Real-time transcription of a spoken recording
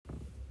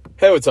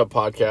Hey, what's up,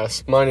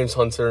 podcast? My name's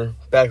Hunter,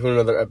 back with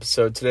another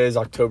episode. Today is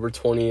October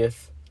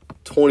 20th,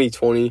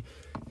 2020.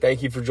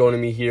 Thank you for joining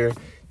me here.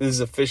 This is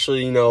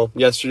officially,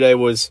 yesterday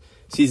was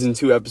Season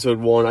 2, Episode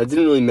 1. I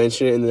didn't really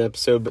mention it in the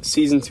episode, but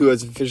Season 2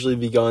 has officially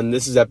begun.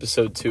 This is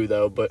Episode 2,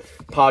 though, but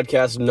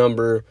podcast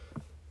number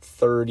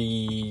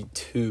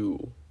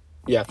 32.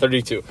 Yeah,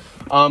 32.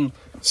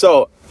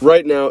 So,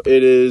 right now,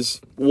 it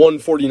is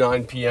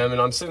 1:49 p.m., and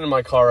I'm sitting in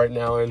my car right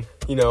now, and,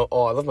 I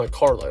left my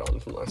car light on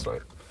from last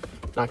night.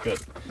 Not good.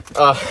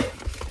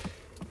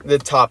 The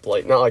top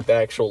light, not like the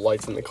actual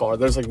lights in the car.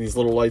 There's like these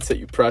little lights that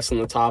you press on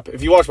the top.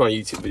 If you watch my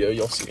YouTube video,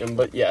 you'll see them.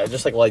 But yeah,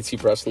 just like lights you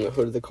press on the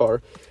hood of the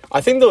car.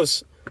 I think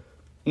those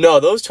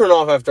turn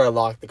off after I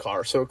lock the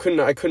car. So I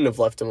couldn't have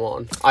left them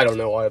on. I don't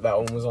know why that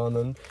one was on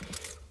then.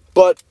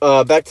 But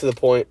back to the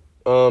point.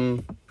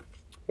 What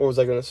was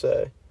I gonna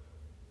say?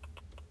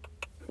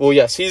 Well,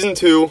 yeah, Season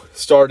 2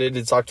 started.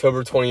 It's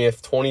October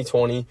 20th,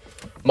 2020.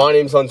 My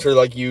name's Hunter,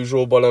 like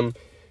usual, but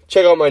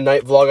check out my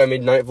night vlog. I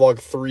made night vlog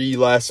 3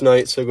 last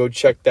night, so go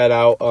check that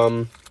out.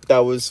 That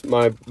was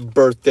my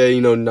birthday,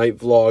 night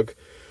vlog.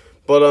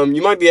 But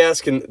you might be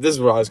asking, this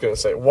is what I was going to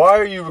say. Why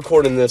are you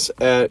recording this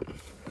at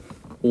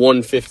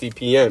 1:50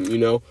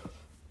 p.m.,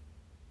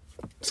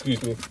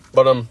 Excuse me.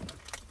 But,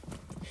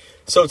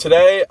 so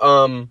today,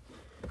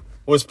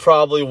 was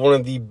probably one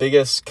of the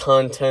biggest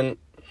content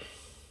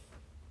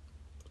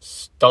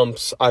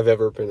stumps I've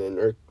ever been in,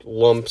 or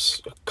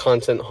lumps,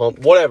 content hump,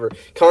 whatever.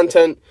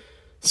 Content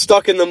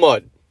stuck in the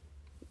mud.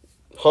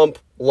 Hump,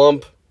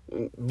 lump,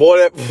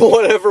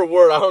 whatever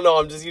word. I don't know.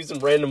 I'm just using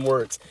random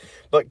words.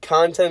 But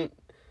content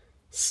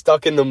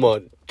stuck in the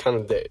mud kind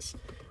of days.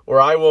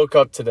 Where I woke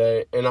up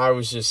today and I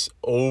was just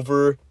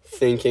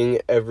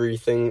overthinking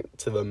everything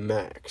to the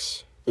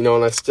max. And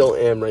I still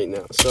am right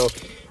now. So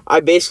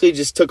I basically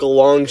just took a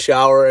long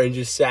shower and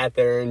just sat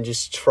there and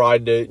just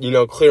tried to,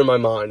 clear my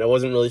mind. I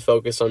wasn't really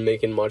focused on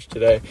making much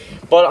today.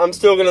 But I'm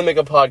still going to make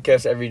a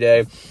podcast every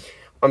day.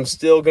 I'm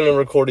still going to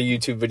record a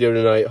YouTube video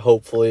tonight,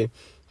 hopefully.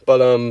 But,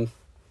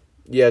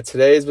 yeah,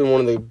 today has been one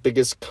of the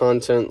biggest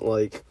content,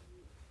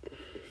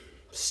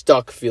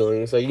 stuck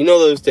feelings.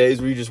 Those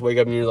days where you just wake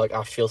up and you're like,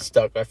 I feel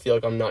stuck. I feel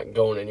like I'm not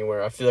going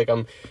anywhere. I feel like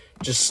I'm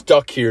just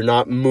stuck here,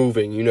 not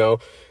moving,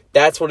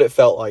 That's what it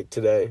felt like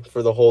today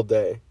for the whole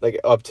day,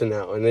 up to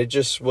now. And it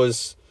just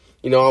was,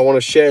 I want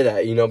to share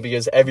that,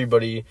 because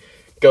everybody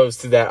goes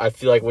through that, I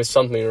feel like, with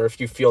something. Or if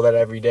you feel that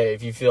every day,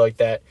 if you feel like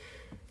that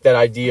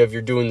idea of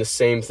you're doing the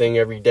same thing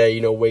every day,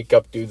 wake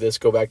up, do this,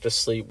 go back to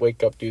sleep,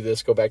 wake up, do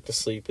this, go back to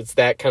sleep. It's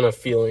that kind of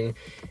feeling.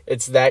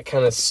 It's that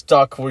kind of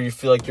stuck where you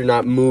feel like you're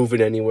not moving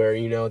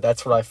anywhere,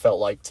 That's what I felt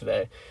like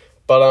today.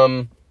 But,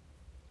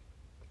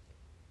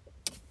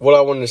 what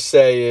I wanted to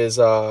say is,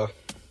 other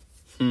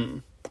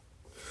than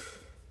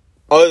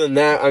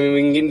that, we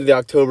can get into the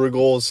October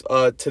goals.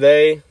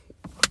 Today,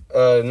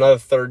 another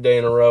third day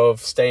in a row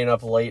of staying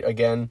up late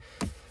again.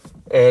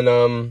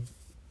 And,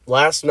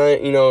 last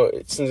night,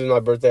 since it was my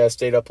birthday, I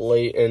stayed up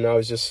late and I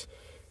was just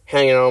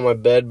hanging out on my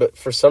bed. But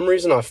for some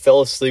reason, I fell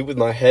asleep with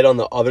my head on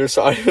the other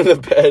side of the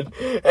bed.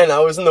 And I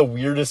was in the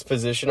weirdest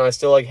position. I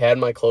still, had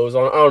my clothes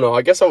on. I don't know.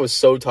 I guess I was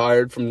so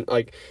tired from,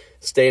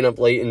 staying up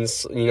late and,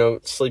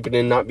 sleeping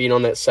in, not being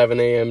on that 7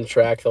 a.m.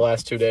 track the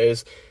last 2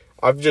 days.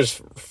 I've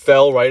just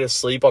fell right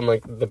asleep on,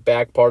 the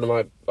back part of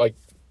my,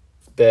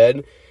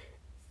 bed.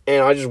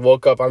 And I just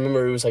woke up. I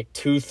remember it was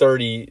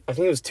 2:30. I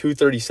think it was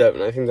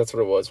 2:37. I think that's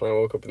what it was when I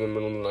woke up in the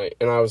middle of the night.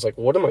 And I was like,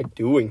 what am I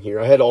doing here?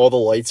 I had all the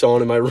lights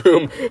on in my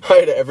room. I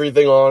had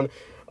everything on.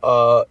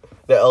 The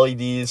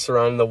LEDs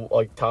surrounding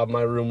the top of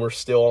my room were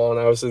still on.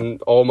 I was in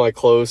all my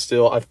clothes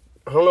still. I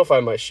don't know if I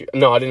had my shoes.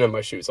 No, I didn't have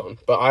my shoes on.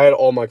 But I had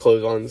all my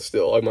clothes on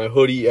still. My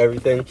hoodie,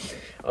 everything.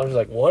 I was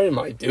like, what am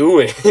I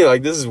doing?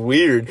 This is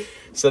weird.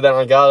 So then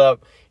I got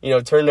up,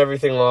 turned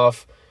everything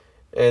off.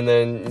 And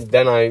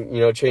then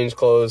I, changed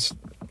clothes,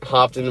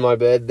 hopped into my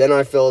bed. Then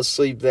I fell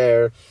asleep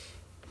there.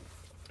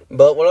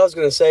 But what I was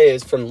going to say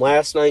is from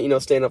last night,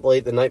 staying up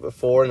late the night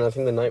before, and I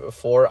think the night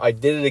before, I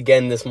did it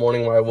again this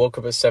morning where I woke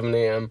up at 7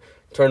 a.m.,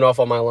 turned off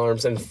all my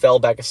alarms, and fell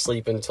back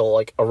asleep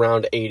until,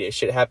 around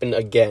 8-ish. It happened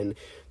again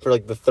for,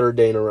 the third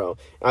day in a row.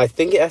 And I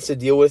think it has to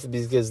deal with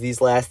because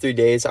these last 3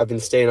 days, I've been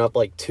staying up,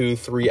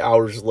 2-3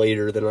 hours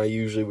later than I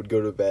usually would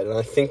go to bed. And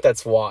I think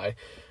that's why.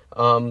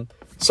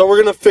 So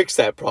we're going to fix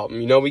that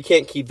problem. We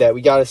can't keep that.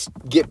 We got to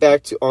get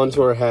back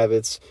onto our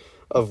habits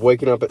of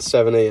waking up at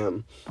 7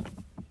 a.m.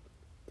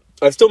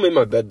 I still made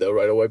my bed, though,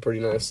 right away pretty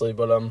nicely.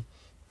 But,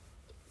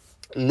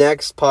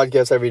 next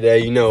podcast every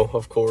day,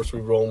 of course,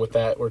 we're rolling with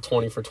that. We're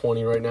 20 for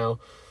 20 right now.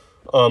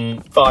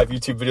 5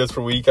 YouTube videos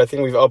per week. I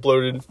think we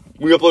uploaded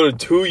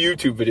 2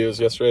 YouTube videos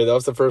yesterday. That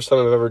was the first time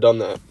I've ever done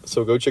that.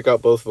 So go check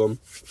out both of them.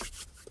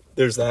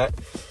 There's that.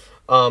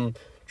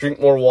 Drink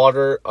more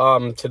water.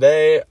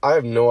 Today, I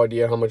have no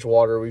idea how much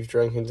water we've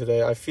drank in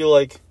today. I feel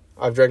like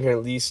I've drank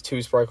at least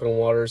 2 sparkling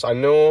waters. I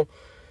know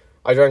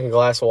I drank a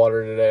glass of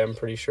water today, I'm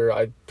pretty sure.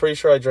 I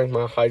drank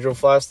my Hydro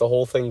Flask, the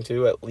whole thing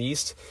too, at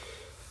least.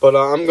 But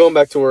I'm going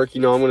back to work.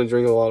 I'm going to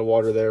drink a lot of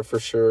water there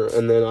for sure.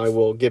 And then I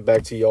will get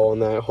back to y'all on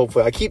that.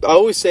 Hopefully, I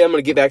always say I'm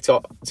going to get back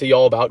to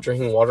y'all about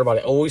drinking water, but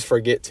I always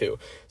forget to.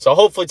 So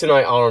hopefully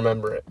tonight I'll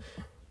remember it.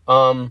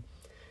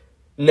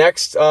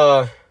 Next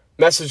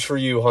message for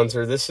you,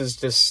 Hunter. This is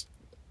just,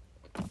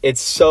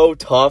 it's so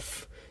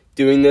tough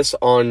doing this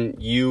on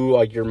you,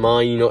 like your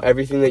mind,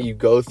 everything that you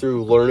go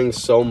through, learning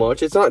so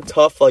much. It's not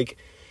tough,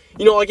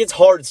 it's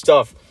hard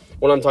stuff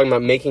when I'm talking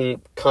about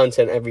making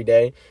content every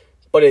day.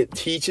 But it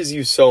teaches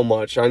you so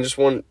much. I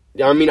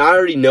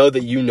already know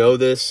that you know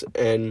this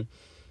and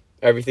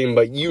everything,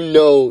 but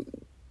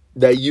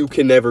that you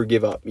can never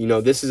give up.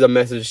 This is a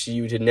message to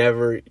you to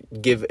never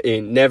give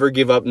in, never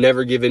give up,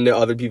 never give in to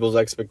other people's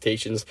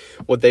expectations,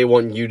 what they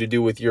want you to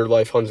do with your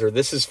life, Hunter.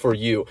 This is for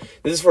you.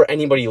 This is for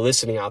anybody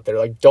listening out there.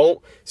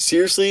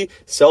 Seriously,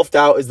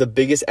 self-doubt is the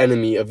biggest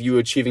enemy of you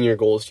achieving your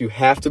goals. You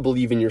have to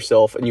believe in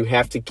yourself, and you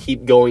have to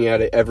keep going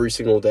at it every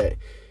single day.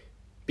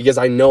 Because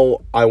I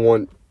know I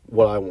want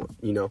what I want,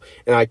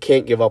 and I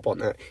can't give up on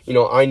that.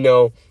 I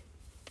know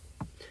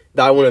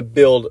that I want to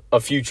build a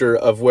future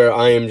of where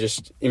I am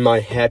just in my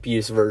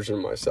happiest version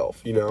of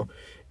myself,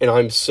 and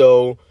I'm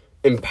so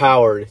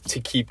empowered to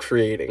keep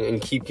creating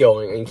and keep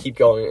going and keep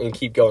going and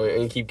keep going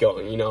and keep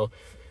going,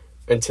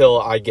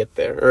 until I get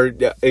there.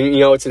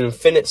 It's an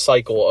infinite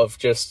cycle of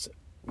just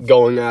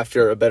going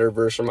after a better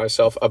version of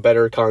myself, a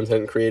better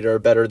content creator, a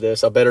better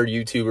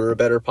YouTuber, a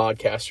better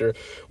podcaster,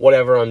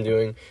 whatever I'm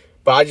doing.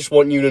 But I just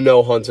want you to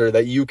know, Hunter,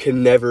 that you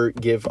can never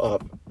give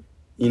up.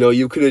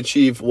 You can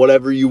achieve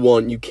whatever you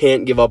want. You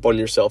can't give up on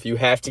yourself. You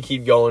have to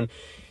keep going.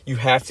 You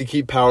have to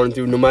keep powering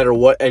through no matter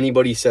what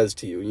anybody says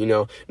to you,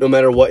 no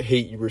matter what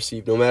hate you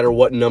receive, no matter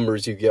what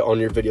numbers you get on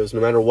your videos,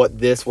 no matter what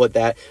this, what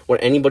that,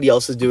 what anybody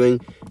else is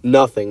doing,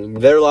 nothing.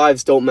 Their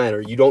lives don't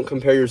matter. You don't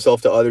compare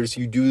yourself to others.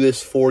 You do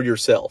this for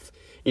yourself.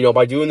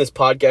 By doing this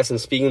podcast and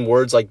speaking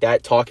words like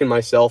that, talking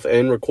myself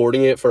and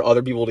recording it for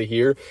other people to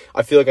hear,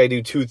 I feel like I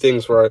do two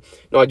things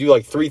I do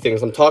like three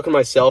things. I'm talking to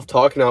myself,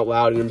 talking out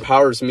loud. It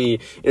empowers me.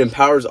 It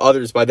empowers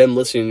others by them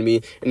listening to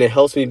me, and it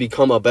helps me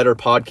become a better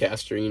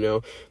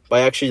podcaster, by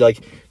actually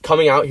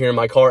coming out here in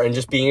my car and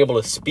just being able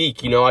to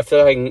speak. I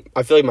feel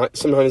like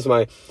sometimes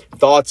my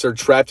thoughts are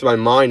trapped in my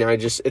mind,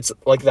 and it's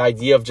like the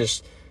idea of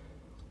just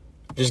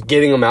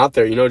getting them out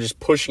there, just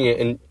pushing it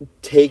and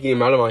taking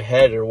them out of my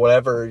head or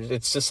whatever.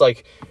 It's just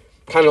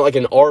kind of like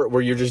an art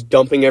where you're just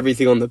dumping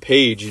everything on the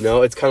page,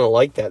 It's kind of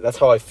like that. That's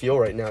how I feel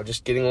right now,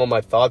 just getting all my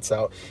thoughts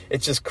out.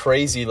 It's just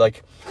crazy,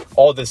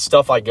 all this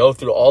stuff I go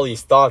through, all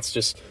these thoughts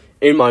just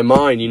in my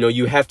mind.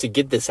 You have to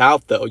get this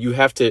out, though. You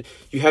have to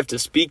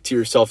speak to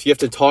yourself. You have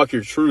to talk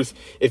your truth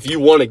if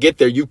you want to get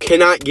there. You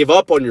cannot give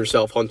up on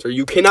yourself, Hunter.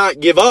 You cannot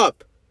give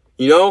up,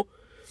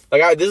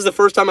 this is the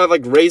first time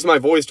I've raised my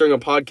voice during a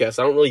podcast.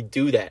 I don't really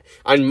do that.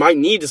 I might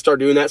need to start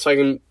doing that so I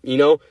can,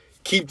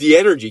 keep the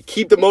energy,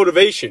 keep the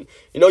motivation.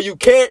 You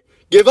can't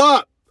give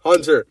up,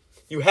 Hunter.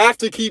 You have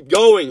to keep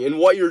going in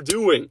what you're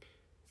doing.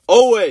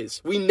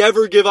 Always. We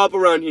never give up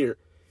around here.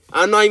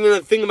 I'm not even going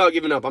to think about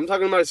giving up. I'm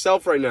talking to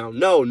myself right now.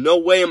 No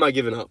way am I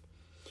giving up.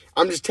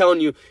 I'm just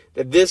telling you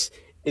that this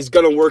is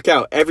going to work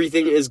out.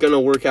 Everything is going to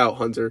work out,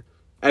 Hunter.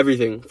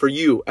 Everything. For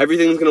you.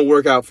 Everything's going to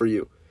work out for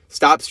you.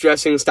 Stop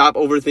stressing, stop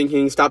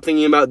overthinking, stop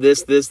thinking about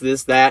this,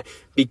 that.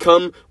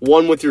 Become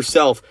one with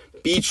yourself.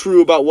 Be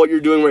true about what you're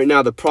doing right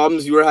now, the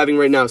problems you are having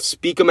right now.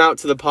 Speak them out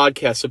to the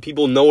podcast so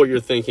people know what you're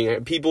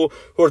thinking. People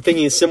who are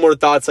thinking similar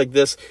thoughts like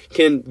this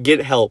can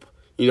get help,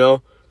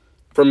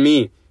 from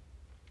me.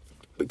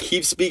 But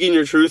keep speaking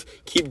your truth,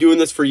 keep doing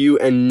this for you,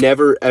 and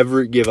never,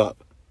 ever give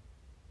up.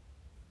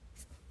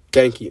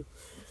 Thank you.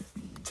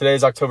 Today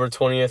is October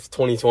 20th,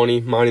 2020.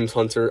 My name's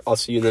Hunter. I'll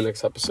see you in the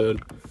next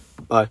episode.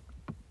 Bye.